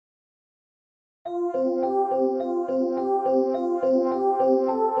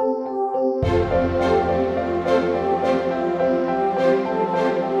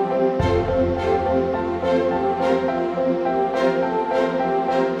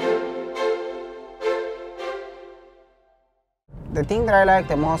The thing that I like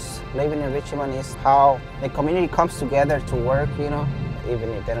the most living in Richmond is how the community comes together to work, you know, even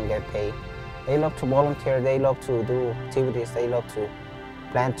if they don't get paid. They love to volunteer, they love to do activities, they love to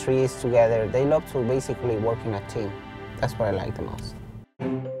plant trees together. They love to basically work in a team. That's what I like the most.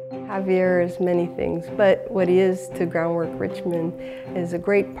 Javier is many things, but what he is to Groundwork Richmond is a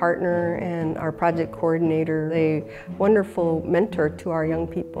great partner and our project coordinator, a wonderful mentor to our young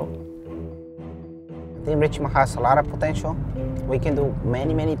people. I think Richmond has a lot of potential. We can do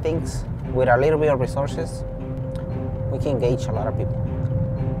many, many things with a little bit of resources. We can engage a lot of people.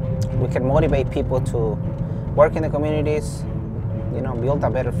 We can motivate people to work in the communities, you know, build a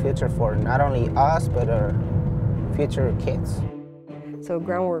better future for not only us, but our future kids. So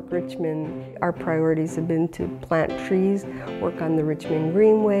Groundwork Richmond, our priorities have been to plant trees, work on the Richmond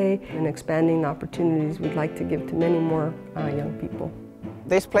Greenway, and expanding opportunities we'd like to give to many more young people.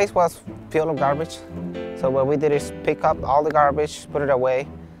 This place was full of garbage, so what we did is pick up all the garbage, put it away,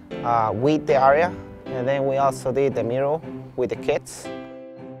 weed the area, and then we also did the mural with the kids.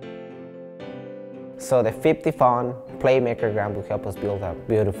 So the 50 Fund Playmaker grant will help us build a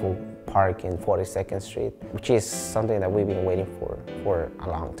beautiful park in 42nd Street, which is something that we've been waiting for a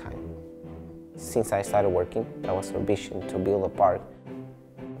long time. Since I started working, that was our vision, to build a park.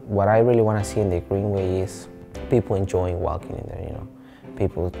 What I really want to see in the Greenway is people enjoying walking in there, you know,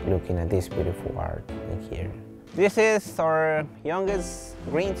 people looking at this beautiful art in here. This is our youngest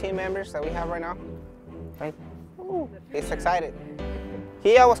green team members that we have right now, right? Ooh, he's excited.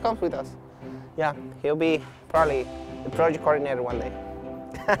 He always comes with us. Yeah, he'll be probably the project coordinator one day.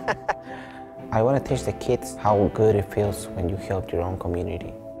 I want to teach the kids how good it feels when you help your own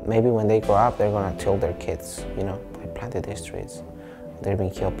community. Maybe when they grow up, they're going to tell their kids, you know, I planted these trees. They've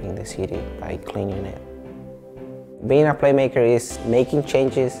been helping the city by cleaning it. Being a playmaker is making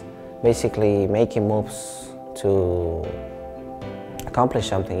changes, basically making moves to accomplish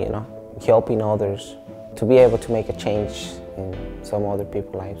something, you know, helping others, to be able to make a change in some other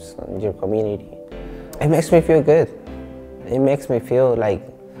people's lives, in your community. It makes me feel good. It makes me feel like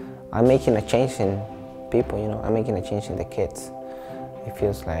I'm making a change in people, you know, I'm making a change in the kids. It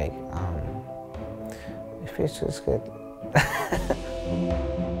feels like, it feels just good.